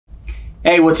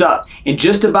Hey, what's up? In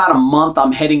just about a month,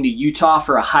 I'm heading to Utah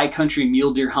for a high country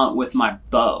mule deer hunt with my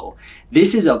bow.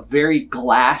 This is a very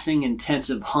glassing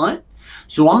intensive hunt,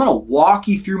 so I'm gonna walk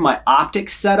you through my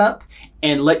optics setup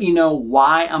and let you know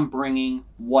why I'm bringing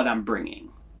what I'm bringing.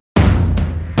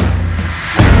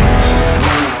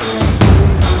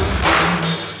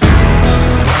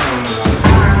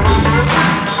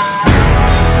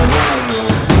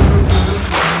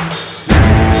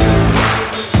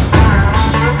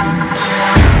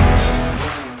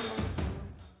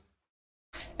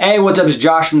 Hey, what's up? It's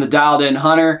Josh from the Dialed In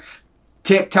Hunter.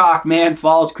 TikTok, man,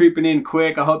 fall's creeping in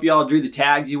quick. I hope y'all drew the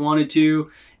tags you wanted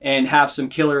to and have some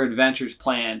killer adventures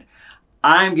planned.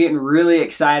 I'm getting really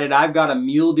excited. I've got a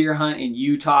mule deer hunt in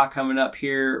Utah coming up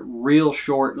here real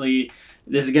shortly.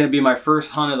 This is going to be my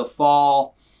first hunt of the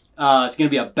fall. It's going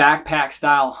to be a backpack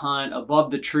style hunt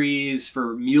above the trees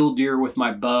for mule deer with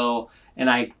my bow, and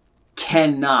I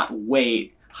cannot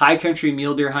wait. High country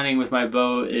mule deer hunting with my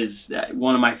bow is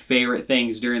one of my favorite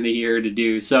things during the year to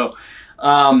do. So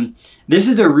this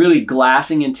is a really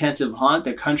glassing intensive hunt.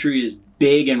 The country is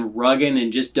big and rugged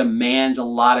and just demands a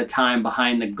lot of time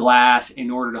behind the glass in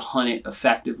order to hunt it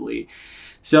effectively.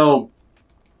 So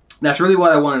that's really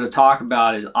what I wanted to talk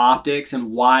about, is optics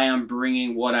and why I'm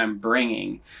bringing what I'm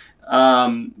bringing.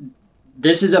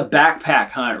 This is a backpack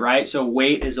hunt, right? So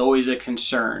weight is always a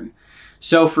concern.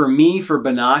 So for me, for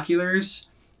binoculars,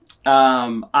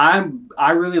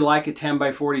 I really like a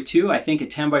 10x42. I think a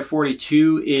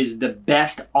 10x42 is the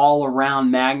best all-around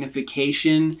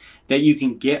magnification that you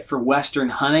can get for Western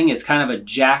hunting. It's kind of a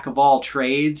jack of all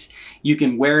trades. You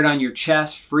can wear it on your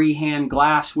chest, freehand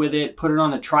glass with it, put it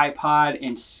on a tripod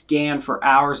and scan for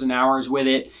hours and hours with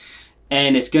it,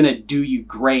 and it's gonna do you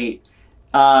great.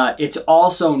 It's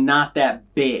also not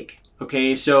that big,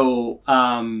 okay? So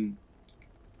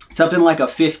something like a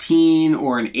 15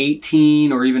 or an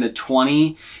 18 or even a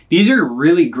 20. These are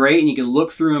really great and you can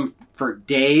look through them for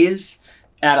days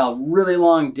at a really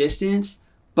long distance,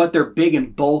 but they're big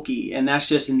and bulky, and that's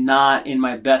just not in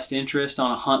my best interest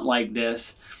on a hunt like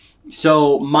this.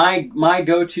 So my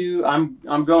go-to,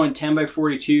 I'm going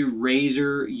 10x42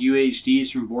 Razor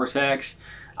UHDs from Vortex.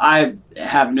 I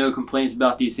have no complaints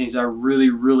about these things. I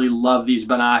really love these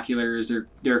binoculars.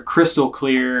 They're crystal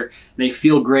clear. They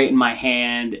feel great in my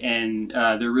hand, and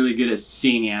they're really good at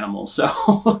seeing animals.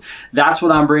 So that's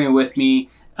what I'm bringing with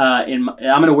me. I'm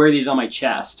going to wear these on my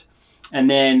chest, and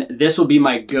then this will be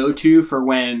my go-to for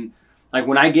when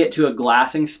I get to a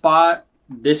glassing spot.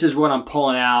 This is what I'm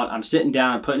pulling out. I'm sitting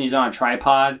down and putting these on a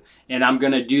tripod, and I'm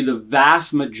going to do the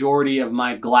vast majority of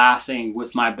my glassing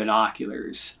with my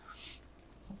binoculars.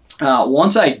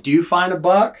 Once I do find a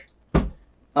buck,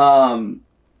 I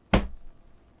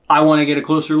want to get a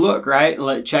closer look,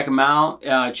 right? Check them out,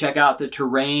 check out the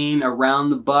terrain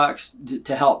around the bucks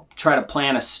to help try to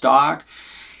plan a stalk.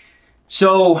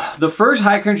 So the first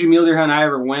high country mule deer hunt I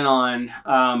ever went on,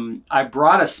 I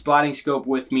brought a spotting scope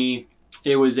with me.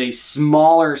 It was a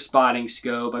smaller spotting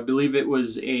scope. I believe it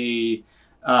was a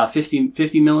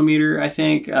 50 millimeter, I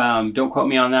think. Don't quote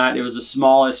me on that. It was the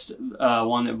smallest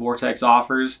one that Vortex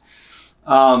offers.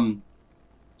 And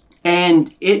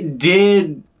it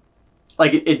did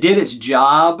its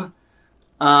job,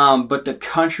 but the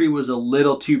country was a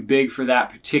little too big for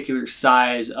that particular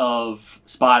size of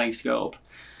spotting scope.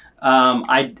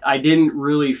 I didn't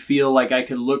really feel like I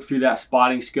could look through that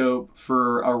spotting scope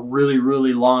for a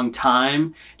really long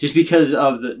time, just because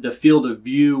of the field of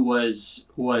view was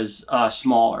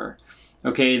smaller,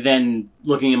 okay, than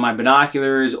looking in my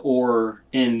binoculars or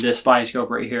in this spotting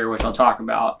scope right here, which I'll talk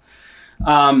about.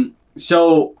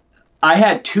 So I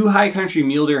had two high country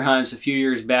mule deer hunts a few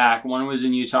years back. One was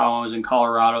in Utah, one was in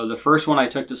Colorado. The first one I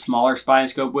took the smaller spotting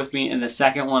scope with me, and the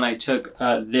second one I took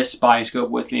this spotting scope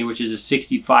with me, which is a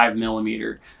 65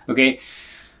 millimeter. Okay.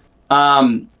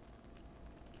 I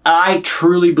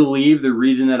truly believe the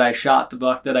reason that I shot the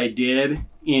buck that I did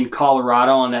in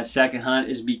Colorado on that second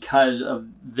hunt is because of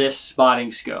this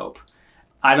spotting scope.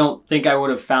 I don't think I would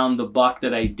have found the buck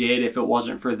that I did if it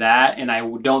wasn't for that, and I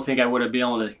don't think I would have been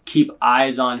able to keep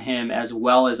eyes on him as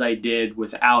well as I did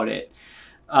without it.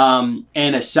 And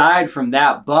aside from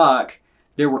that buck,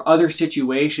 there were other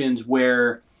situations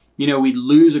where, you know, we'd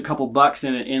lose a couple bucks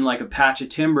in like a patch of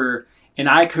timber, and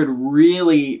I could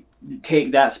really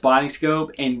take that spotting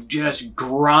scope and just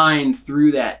grind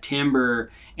through that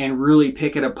timber and really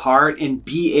pick it apart and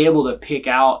be able to pick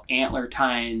out antler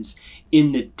tines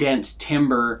in the dense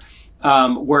timber.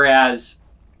 Whereas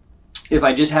if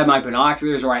I just had my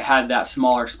binoculars or I had that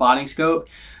smaller spotting scope,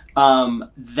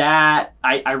 that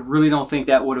I really don't think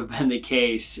that would have been the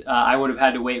case. I would have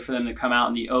had to wait for them to come out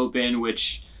in the open,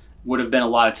 which would have been a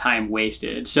lot of time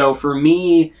wasted. So for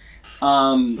me,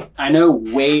 I know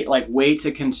weight's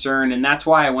a concern, and that's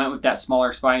why I went with that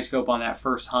smaller spotting scope on that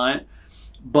first hunt.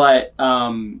 But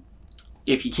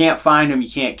if you can't find them, you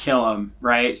can't kill them,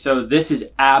 right? So this is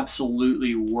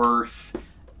absolutely worth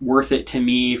it to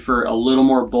me for a little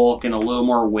more bulk and a little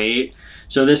more weight.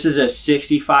 So this is a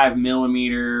 65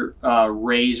 millimeter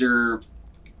Razor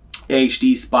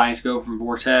HD spotting scope from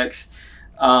Vortex.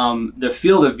 The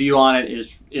field of view on it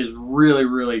is really,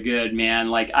 really good, man.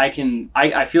 Like I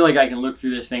feel like I can look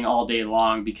through this thing all day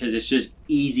long because it's just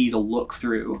easy to look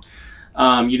through.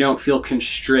 You don't feel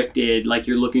constricted like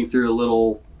you're looking through a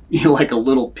little, like a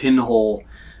little pinhole.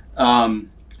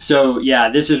 So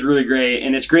yeah, this is really great,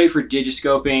 and it's great for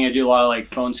digiscoping. I do a lot of like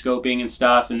phone scoping and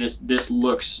stuff, and this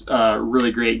looks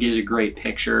really great, gives a great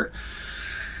picture,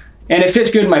 and it fits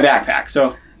good in my backpack.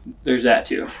 So there's that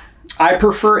too. I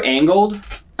prefer angled.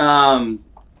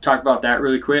 Talk about that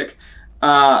really quick.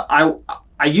 I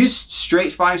used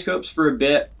straight spotting scopes for a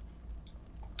bit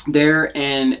there,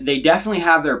 and they definitely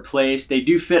have their place. They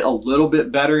do fit a little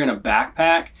bit better in a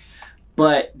backpack,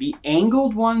 but the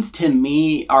angled ones to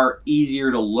me are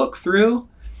easier to look through.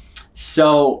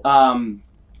 So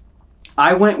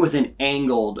I went with an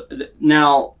angled.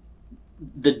 Now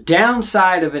the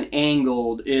downside of an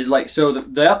angled is like, so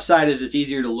the upside is it's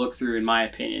easier to look through in my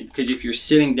opinion, because if you're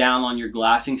sitting down on your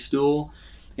glassing stool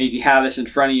and you have this in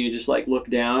front of you and just like look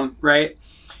down, right?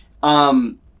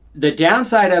 The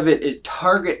downside of it is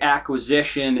target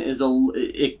acquisition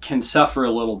it can suffer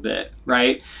a little bit,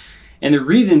 right? And the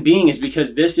reason being is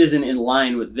because this isn't in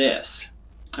line with this.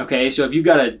 Okay, so if you've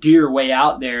got a deer way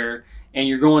out there and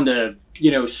you're going to,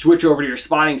 switch over to your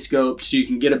spotting scope so you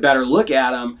can get a better look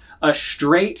at them, a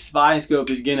straight spotting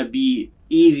scope is going to be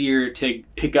easier to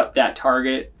pick up that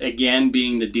target, again,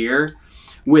 being the deer.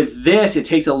 With this, it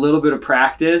takes a little bit of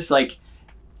practice. Like,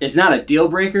 it's not a deal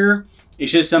breaker.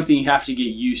 It's just something you have to get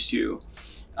used to.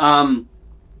 And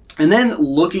then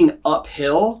looking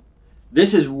uphill,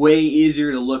 this is way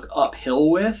easier to look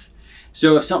uphill with.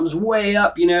 So if something's way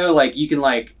up, like you can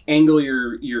like angle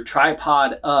your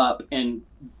tripod up and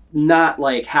not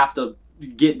like have to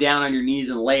get down on your knees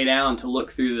and lay down to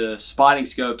look through the spotting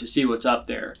scope to see what's up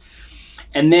there.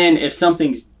 And then if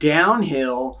something's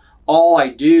downhill, all I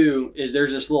do is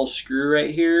there's this little screw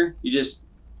right here. You just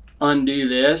undo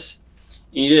this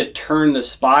and you just turn the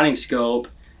spotting scope,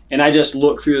 and I just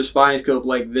look through the spotting scope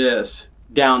like this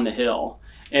down the hill.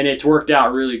 And it's worked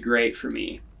out really great for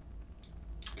me.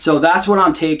 So that's what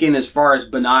I'm taking as far as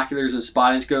binoculars and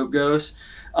spotting scope goes.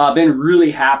 I've been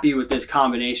really happy with this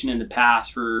combination in the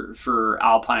past for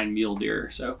alpine mule deer.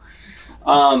 So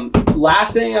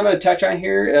last thing I'm going to touch on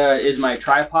here is my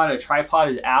tripod. A tripod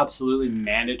is absolutely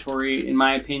mandatory in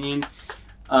my opinion.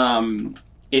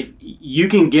 If you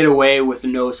can get away with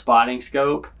no spotting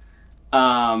scope,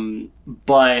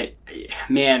 but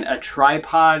man, a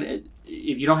tripod,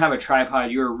 if you don't have a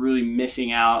tripod, you're really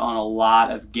missing out on a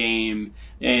lot of game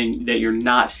and that you're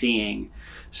not seeing.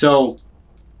 So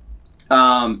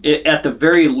at the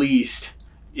very least,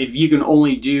 if you can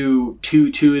only do two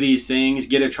of these things,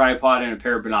 get a tripod and a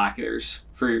pair of binoculars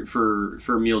for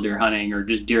mule deer hunting or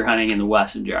just deer hunting in the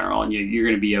West in general, and you're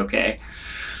going to be okay.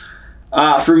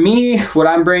 For me, what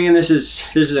I'm bringing, this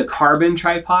is a carbon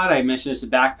tripod. I mentioned it's a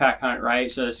backpack hunt, right?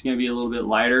 So it's going to be a little bit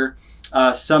lighter.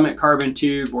 Summit Carbon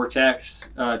Tube Vortex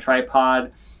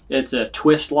tripod. It's a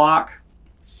twist lock.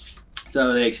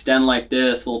 So they extend like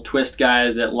this, little twist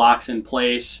guys that locks in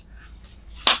place.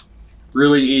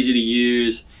 Really easy to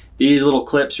use. These little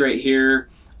clips right here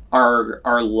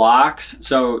are locks.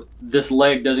 So this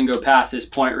leg doesn't go past this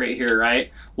point right here,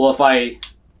 right? Well, if I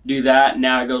do that,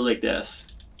 now it goes like this,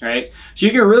 right? So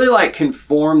you can really like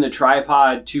conform the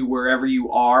tripod to wherever you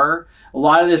are. A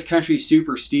lot of this country is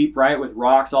super steep, right, with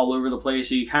rocks all over the place,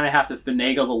 so you kind of have to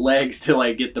finagle the legs to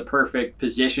like get the perfect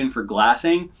position for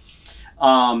glassing.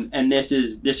 And this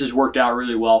has worked out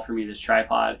really well for me, this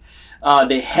tripod.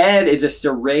 The head is a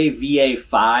Saray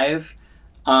VA5.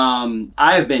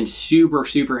 I've been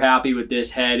super happy with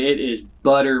this head. It is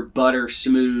butter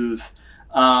smooth.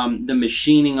 The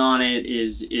machining on it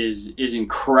is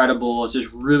incredible. It's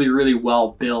just really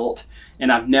well built,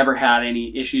 and I've never had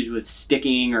any issues with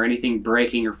sticking or anything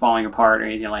breaking or falling apart or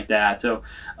anything like that. So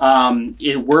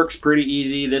it works pretty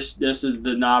easy. This is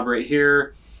the knob right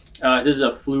here. This is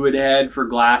a fluid head for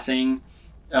glassing.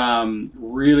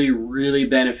 Really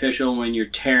beneficial when you're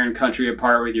tearing country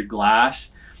apart with your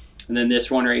glass. And then this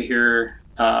one right here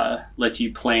lets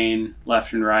you plane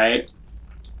left and right.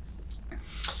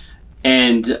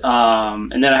 And then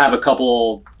I have a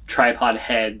couple tripod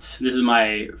heads. This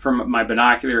is from my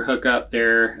binocular hookup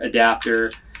there,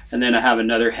 adapter. and then I have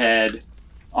another head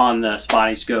on the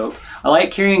spotting scope. I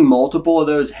like carrying multiple of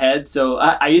those heads. So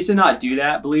I used to not do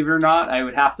that, believe it or not. I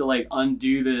would have to like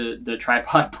undo the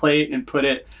tripod plate and put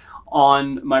it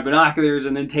on my binoculars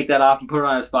and then take that off and put it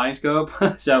on a spotting scope.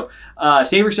 So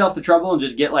save yourself the trouble and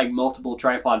just get like multiple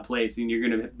tripod plates, and you're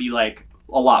gonna be like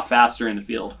a lot faster in the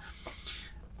field.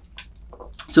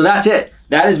 So that's it.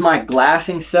 That is my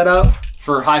glassing setup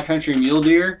for high country mule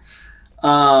deer.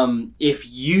 If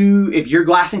your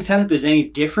glassing setup is any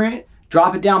different,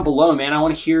 drop it down below, man. I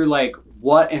want to hear like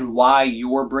what and why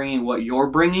you're bringing what you're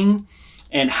bringing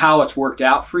and how it's worked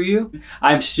out for you.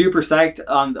 I'm super psyched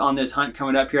on this hunt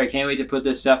coming up here. I can't wait to put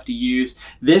this stuff to use.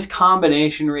 This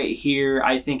combination right here,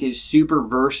 I think, is super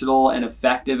versatile and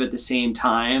effective at the same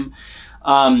time.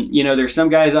 You know, there's some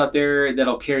guys out there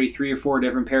that'll carry 3 or 4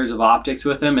 different pairs of optics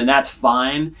with them, and that's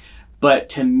fine. But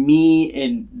to me,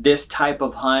 in this type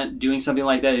of hunt, doing something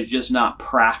like that is just not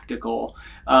practical,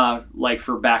 like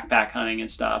for backpack hunting and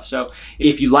stuff. So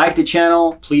if you like the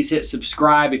channel, please hit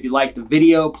subscribe. If you like the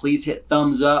video, please hit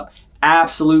thumbs up.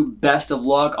 Absolute best of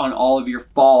luck on all of your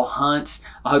fall hunts.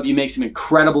 I hope you make some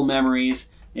incredible memories.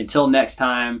 Until next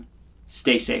time,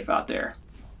 stay safe out there.